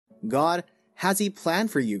God has a plan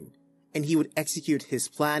for you, and He would execute His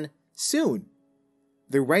plan soon.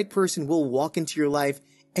 The right person will walk into your life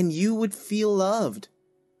and you would feel loved.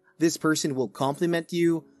 This person will compliment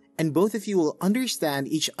you and both of you will understand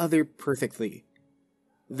each other perfectly.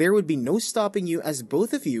 There would be no stopping you as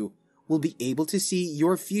both of you will be able to see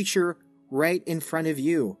your future right in front of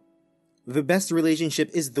you. The best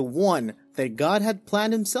relationship is the one that God had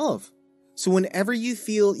planned Himself. So whenever you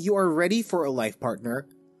feel you are ready for a life partner,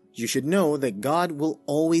 you should know that God will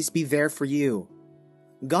always be there for you.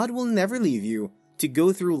 God will never leave you to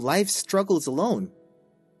go through life's struggles alone.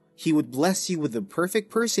 He would bless you with the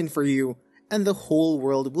perfect person for you, and the whole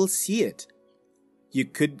world will see it. You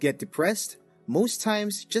could get depressed most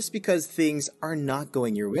times just because things are not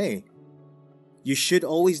going your way. You should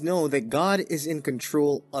always know that God is in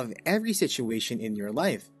control of every situation in your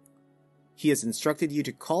life. He has instructed you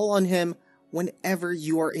to call on Him whenever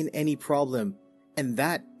you are in any problem, and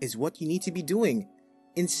that is what you need to be doing,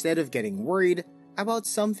 instead of getting worried about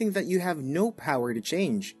something that you have no power to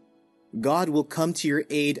change. God will come to your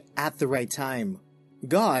aid at the right time.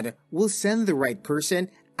 God will send the right person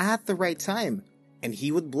at the right time, and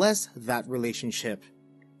He would bless that relationship.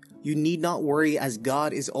 You need not worry as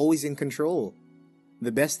God is always in control.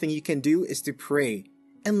 The best thing you can do is to pray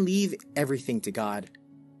and leave everything to God.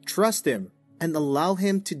 Trust Him and allow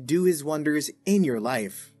Him to do His wonders in your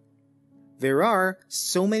life. There are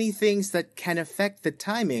so many things that can affect the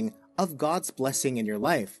timing of God's blessing in your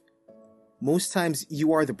life. Most times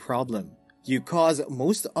you are the problem. You cause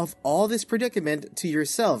most of all this predicament to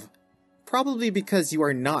yourself, probably because you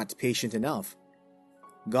are not patient enough.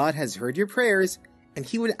 God has heard your prayers and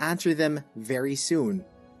He would answer them very soon.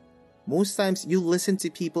 Most times you listen to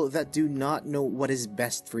people that do not know what is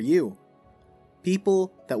best for you.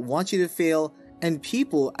 People that want you to fail, and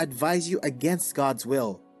people advise you against God's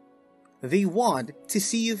will. They want to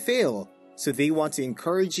see you fail, so they want to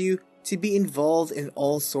encourage you to be involved in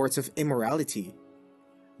all sorts of immorality.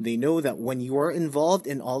 They know that when you are involved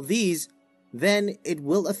in all these, then it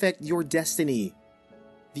will affect your destiny.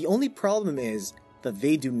 The only problem is that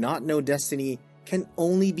they do not know destiny can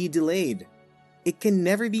only be delayed. It can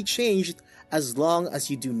never be changed as long as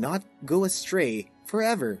you do not go astray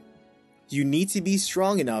forever. You need to be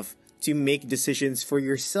strong enough to make decisions for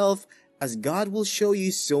yourself, as God will show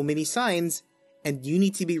you so many signs, and you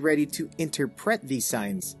need to be ready to interpret these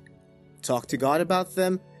signs. Talk to God about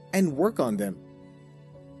them and work on them.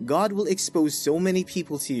 God will expose so many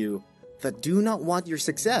people to you that do not want your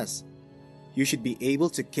success. You should be able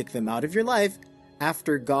to kick them out of your life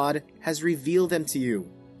after God has revealed them to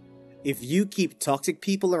you. If you keep toxic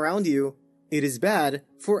people around you, it is bad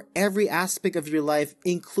for every aspect of your life,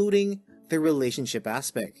 including the relationship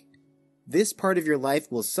aspect. This part of your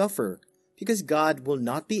life will suffer because God will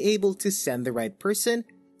not be able to send the right person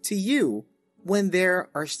to you when there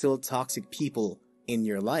are still toxic people in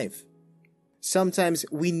your life. Sometimes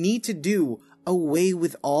we need to do away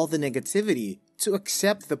with all the negativity to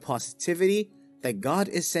accept the positivity that God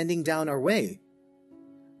is sending down our way.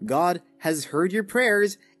 God has heard your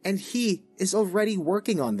prayers and He is already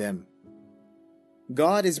working on them.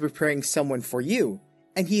 God is preparing someone for you,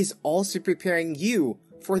 and He is also preparing you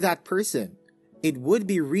for that person. It would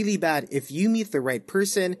be really bad if you meet the right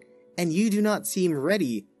person and you do not seem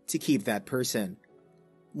ready to keep that person.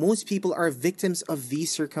 Most people are victims of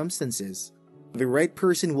these circumstances. The right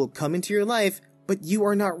person will come into your life, but you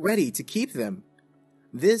are not ready to keep them.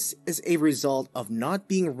 This is a result of not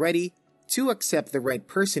being ready to accept the right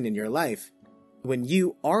person in your life. When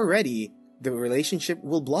you are ready, the relationship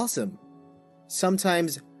will blossom.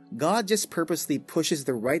 Sometimes God just purposely pushes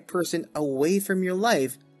the right person away from your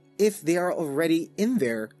life if they are already in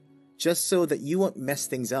there, just so that you won't mess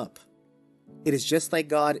things up. It is just like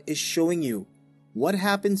God is showing you what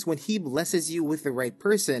happens when He blesses you with the right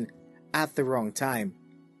person at the wrong time.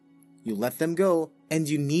 You let them go, and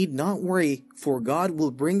you need not worry, for God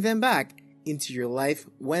will bring them back into your life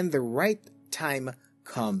when the right time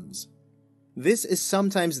comes. This is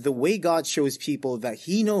sometimes the way God shows people that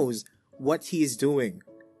He knows what He is doing.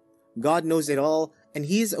 God knows it all, and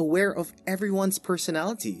He is aware of everyone's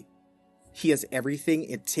personality. He has everything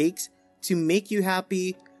it takes to make you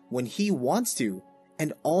happy when He wants to,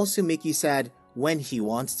 and also make you sad when He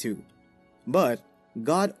wants to. But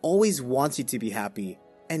God always wants you to be happy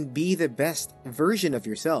and be the best version of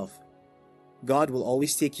yourself. God will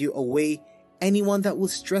always take you away anyone that will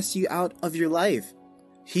stress you out of your life.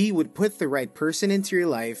 He would put the right person into your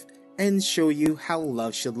life and show you how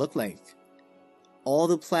love should look like. All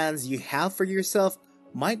the plans you have for yourself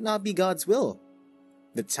might not be God's will.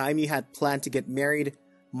 The time you had planned to get married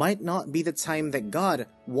might not be the time that God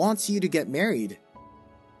wants you to get married.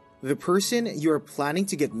 The person you are planning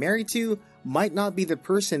to get married to might not be the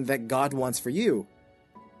person that God wants for you.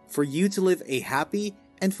 For you to live a happy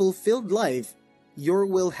and fulfilled life, your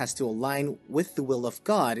will has to align with the will of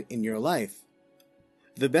God in your life.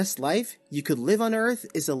 The best life you could live on earth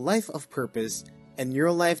is a life of purpose, and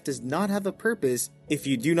your life does not have a purpose if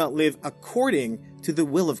you do not live according to the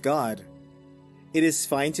will of God. It is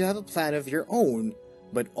fine to have a plan of your own,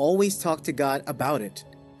 but always talk to God about it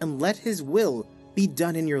and let His will be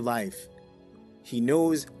done in your life. He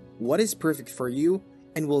knows what is perfect for you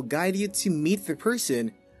and will guide you to meet the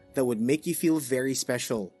person that would make you feel very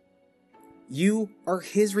special. You are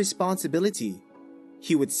His responsibility.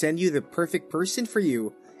 He would send you the perfect person for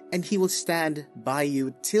you, and He will stand by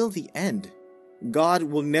you till the end. God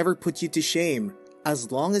will never put you to shame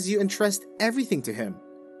as long as you entrust everything to Him.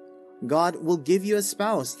 God will give you a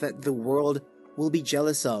spouse that the world will be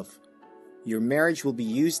jealous of. Your marriage will be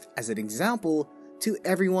used as an example to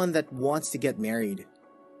everyone that wants to get married.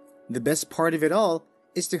 The best part of it all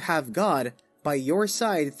is to have God by your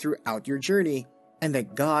side throughout your journey, and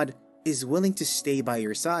that God is willing to stay by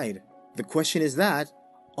your side. The question is that,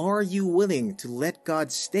 are you willing to let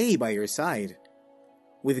God stay by your side?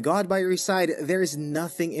 With God by your side, there is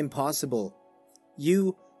nothing impossible.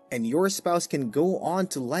 You and your spouse can go on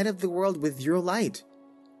to light up the world with your light.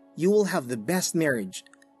 You will have the best marriage,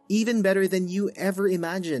 even better than you ever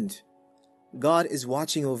imagined. God is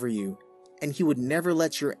watching over you, and He would never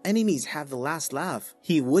let your enemies have the last laugh.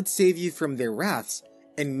 He would save you from their wraths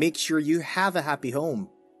and make sure you have a happy home.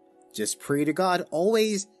 Just pray to God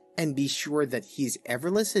always and be sure that He's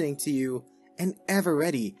ever listening to you and ever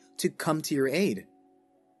ready to come to your aid.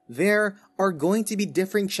 There are going to be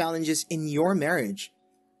different challenges in your marriage.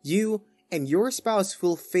 You and your spouse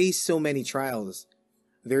will face so many trials.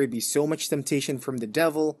 There would be so much temptation from the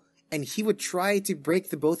devil, and he would try to break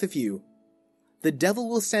the both of you. The devil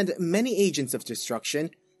will send many agents of destruction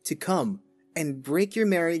to come and break your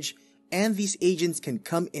marriage, and these agents can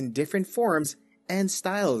come in different forms and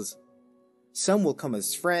styles. Some will come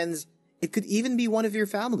as friends. It could even be one of your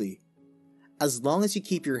family. As long as you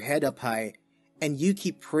keep your head up high and you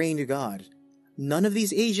keep praying to God, none of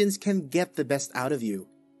these agents can get the best out of you.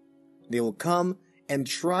 They will come and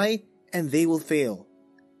try, and they will fail.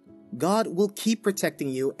 God will keep protecting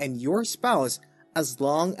you and your spouse as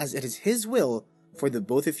long as it is His will for the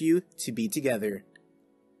both of you to be together.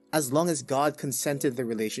 As long as God consented the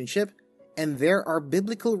relationship, and there are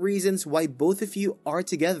biblical reasons why both of you are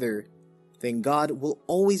together, then God will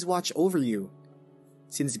always watch over you.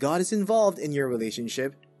 Since God is involved in your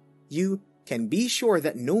relationship, you can be sure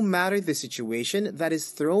that no matter the situation that is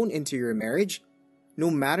thrown into your marriage, no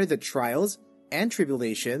matter the trials and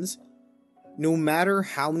tribulations, no matter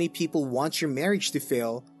how many people want your marriage to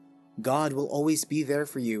fail, God will always be there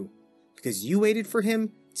for you, because you waited for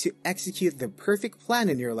Him to execute the perfect plan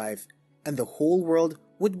in your life, and the whole world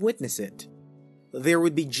would witness it. There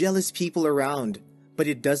would be jealous people around, but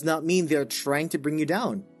it does not mean they are trying to bring you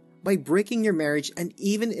down by breaking your marriage, and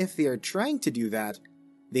even if they are trying to do that,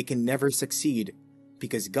 they can never succeed,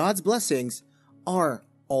 because God's blessings are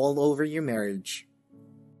all over your marriage.